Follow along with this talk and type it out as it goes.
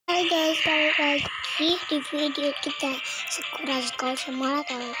Hai guys, balik lagi di video kita Sakura Sekolah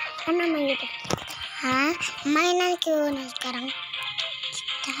Simulator. Apa namanya itu? Mainanku. Nah sekarang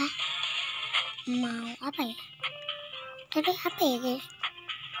kita mau apa ya? Tadi apa ya guys?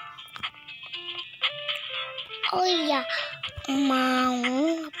 Oh iya, mau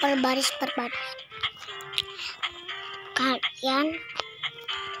perbaris. Kalian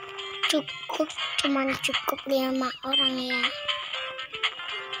cuman cukup 5 orang ya.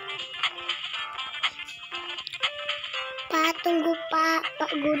 Pak, tunggu Pak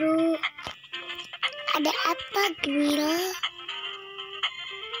Guru. Ada apa, Gwil?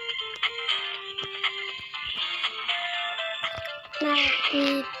 Nah,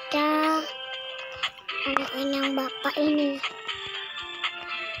 kita anak yang Bapak ini.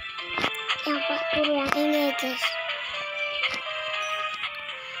 Yang Pak Guru yang ini ya, guys.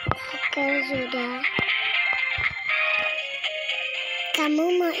 Oke, sudah. Kamu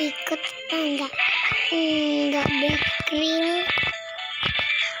mau ikut enggak? Enggak Gwil.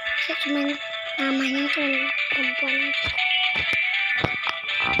 Saya cuman namanya cuma perempuan aja.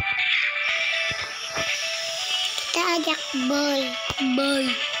 Kita ajak boy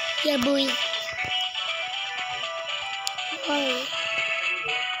ya boy.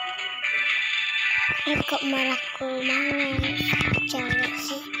 Kok marah ke mana cewek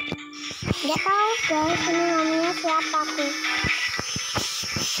sih? Nggak tahu guys, ini namanya siapa aku?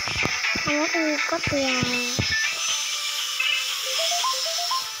 Kamu ikut ya?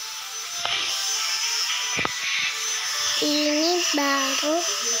 Ini baru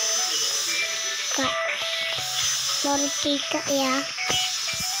 3 ya.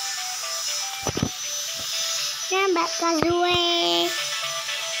 Nah, Mbak Kazue,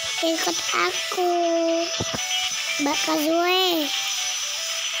 ikut aku. Mbak Kazue.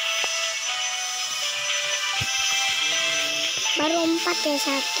 Baru 4 ya.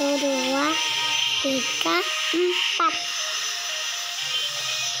 1, 2, 3, 4.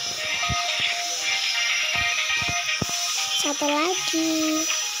 Satu lagi.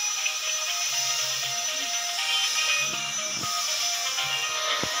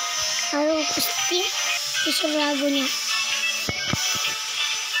 Lalu pasti disuruh lagunya.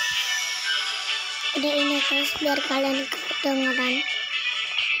 Udah ini guys, biar kalian kedengeran.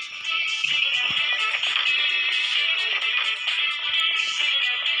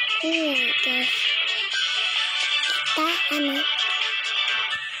 Iya guys, kita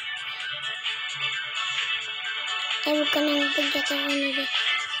bukan yang pencet yang ini deh.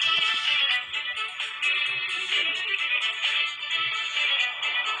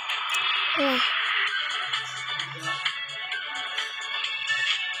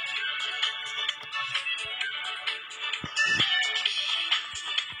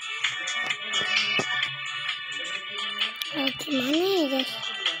 Wah, gimana ya guys?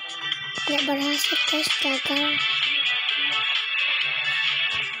 Nggak berhasil guys, gagal.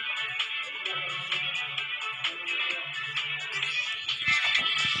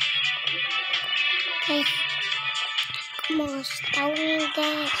 Guys, aku mau tahu nih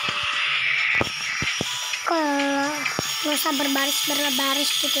guys, kalau nggak usah berbaris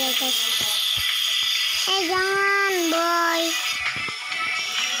gitu ya guys. Jangan boy,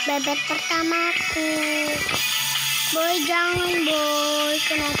 bebek pertamaku. Boy jangan boy,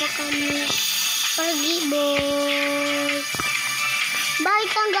 kenapa kamu pergi boy? Boy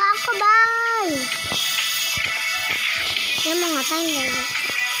tangga aku boy. Dia mau ngapain guys?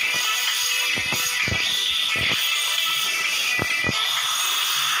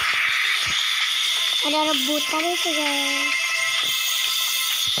 Ada rebutan itu guys.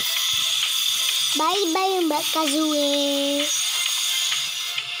 Bye Mbak Kazue.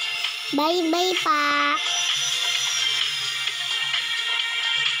 Bye Pak.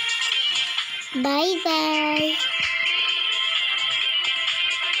 Bye.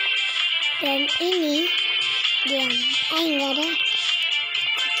 Dan ini diam. Enggak ada.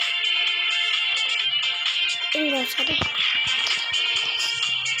 Enggak usah deh.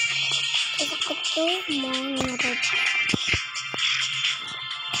 Aku tuh mau ngerubah.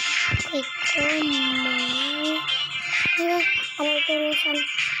 Itu mau ada tulisan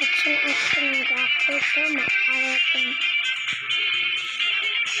action gitu. Aku tuh mau awatin.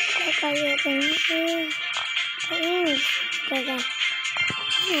 Kayak ini guys. Ini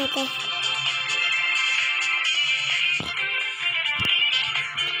guys.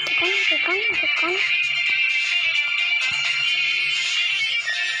 Tekan.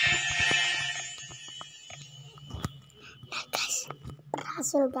 Nah guys,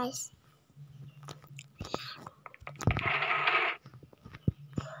 berhasil guys.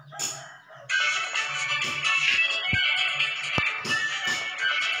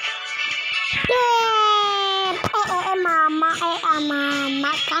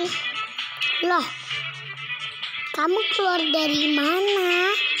 Mama kan. Loh, kamu keluar dari mana?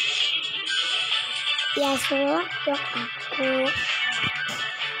 Ya suruh aku.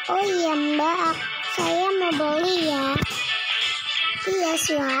 Oh iya Mbak, saya mau beli ya. Iya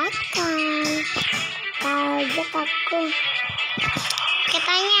silakan. Kaget aku.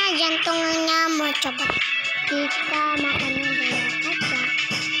 Katanya jantungnya mau coba. Kita makannya dulu aja.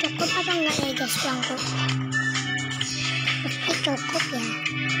 Cukup apa enggak ya guys uangku? Pasti cukup ya.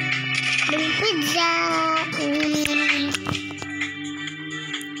 Beli pizza.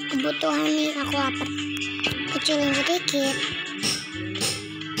 Kebutuhan nih aku lapar. Kecilin sedikit.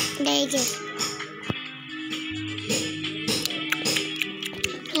 Udah ya guys.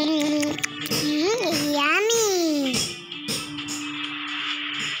 Yummy.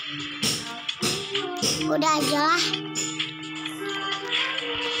 Udah aja lah.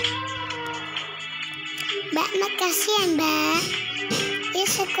 Mbak, makasih ya Mbak. Ya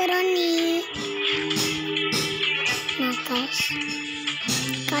sakura nih. Makasih.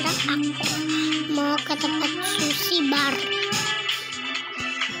 Sekarang aku mau ke tempat sushi bar.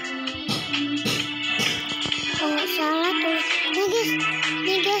 Kalau nggak salah tuh.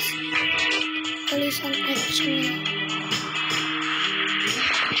 Nih guys. Tulisan actionnya.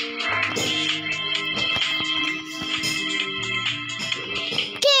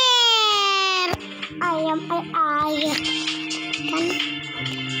 Ayam kan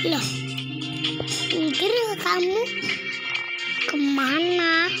loh, mikir kamu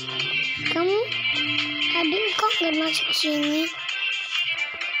kemana? Kamu tadi kok nggak masuk sini?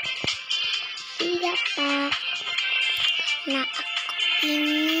 Iya Pak. Nah aku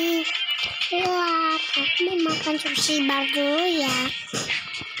ini lewat. Aku mau makan sushi bar dulu ya.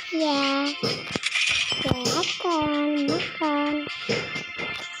 Ya. Silakan makan.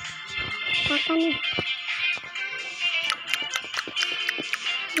 Makan nih.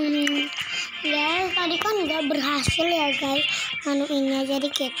 Ya tadi kan nggak berhasil ya guys. Ini jadi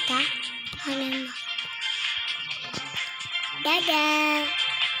kita dadah.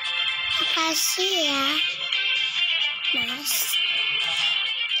 Makasih ya Mas.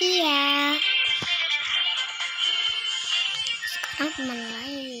 Iya. Sekarang kemana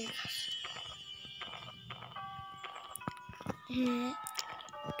lagi?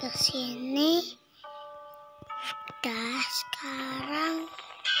 Kesini. Udah sekarang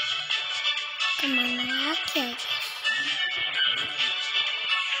kemana lagi ya guys?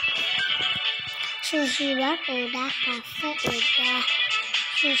 Sushi bar udah, kafe udah.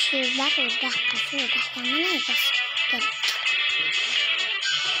 Sushi bar udah, kafe udah. Yang mana ya guys?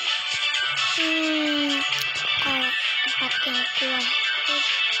 Kalau tempat yang keluar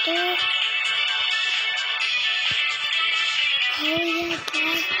itu, oh iya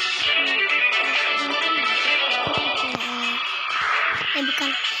guys.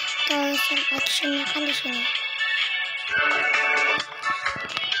 Bukan tulisan actionnya kan di sini.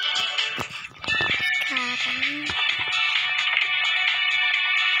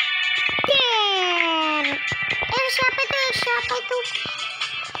 Sekarang siapa itu?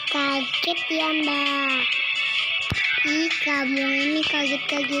 Kaget ya Mbak. Ih kamu ini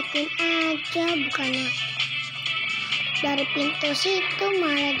kaget-kagetin aja, bukannya dari pintu situ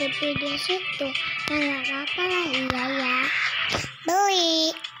malah di video situ. Nah nggak apa-apa lah, iya ya.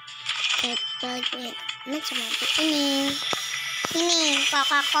 Beli cuma ini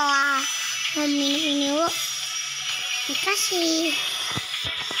Coca-Cola. Mau minum ini lu. Makasih.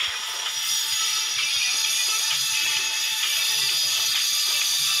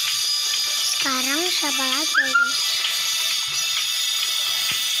 Sekarang siapa lagi guys?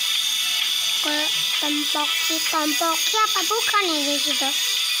 Tompoki apa bukan ya guys itu?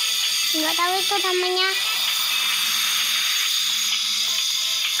 Nggak tahu itu namanya.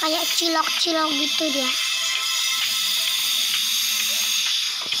 Kayak cilok-cilok gitu dia.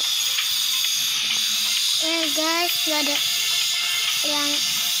 Guys, gak ada yang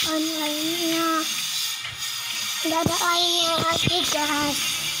lainnya. Gak ada lainnya lagi guys.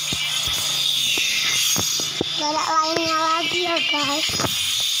 Gak ada lainnya lagi ya guys.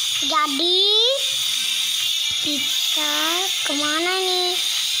 Jadi kita kemana nih?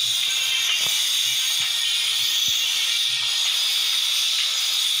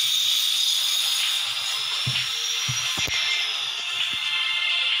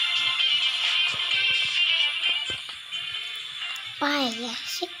 Apa ya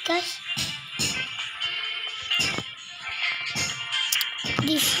sih guys?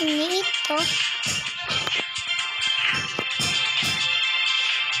 Di sini itu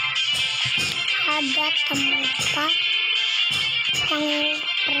ada tempat yang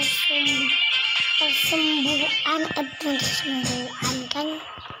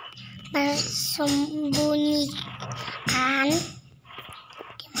persembunyian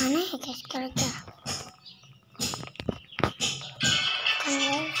gimana ya guys kira-kira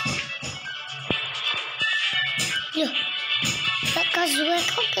loh kakak Zua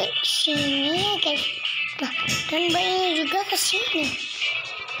kok ke sini ya guys dan bayinya juga ke sini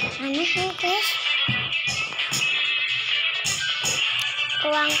aneh ya guys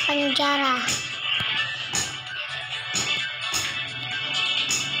ruang penjara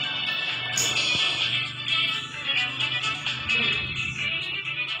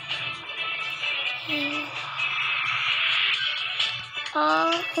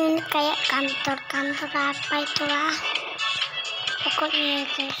oh ini kayak kantor apa itulah pokoknya ya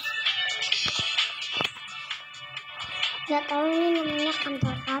guys nggak tahu ini namanya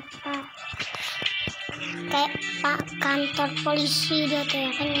kantor apa kayak kantor polisi gitu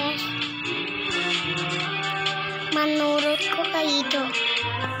ya kan guys menurutku kayak gitu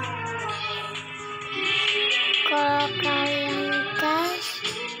kalau kalian guys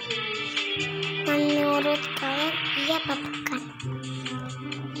menurut kalian iya apa bukan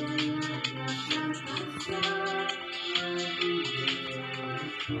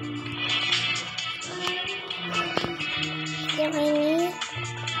yang ini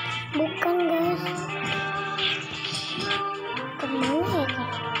bukan guys kemana ya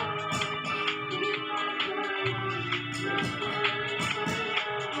guys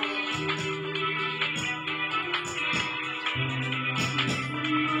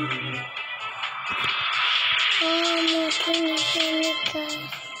oh mungkin di sini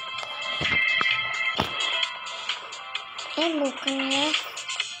guys bukan ya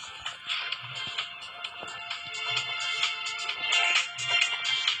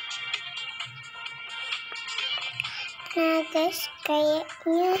nah guys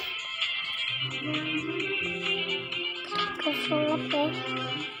kayaknya ke sulap ya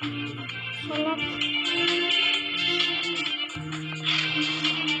sulap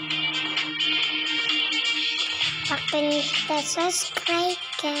pakai kita subscribe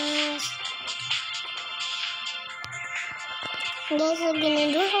guys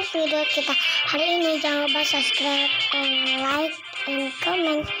segini dulu video kita hari ini. Jangan lupa subscribe and like and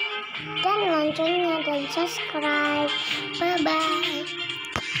comment dan loncengnya dan subscribe. Bye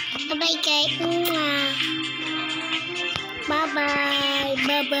bye guys.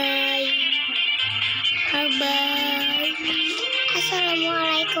 Bye bye.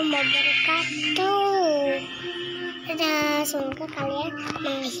 Assalamualaikum warahmatullahi wabarakatuh. Semoga kalian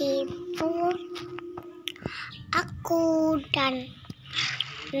menghibur aku dan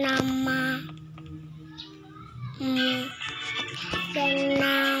nama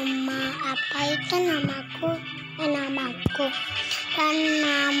apa itu namaku dan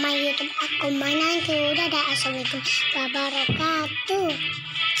nama YouTube aku Manantu. Dadah, assalamualaikum wabarakatuh.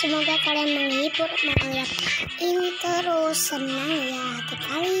 Semoga kalian menghibur melihat ini terus, senang ya hati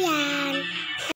kalian.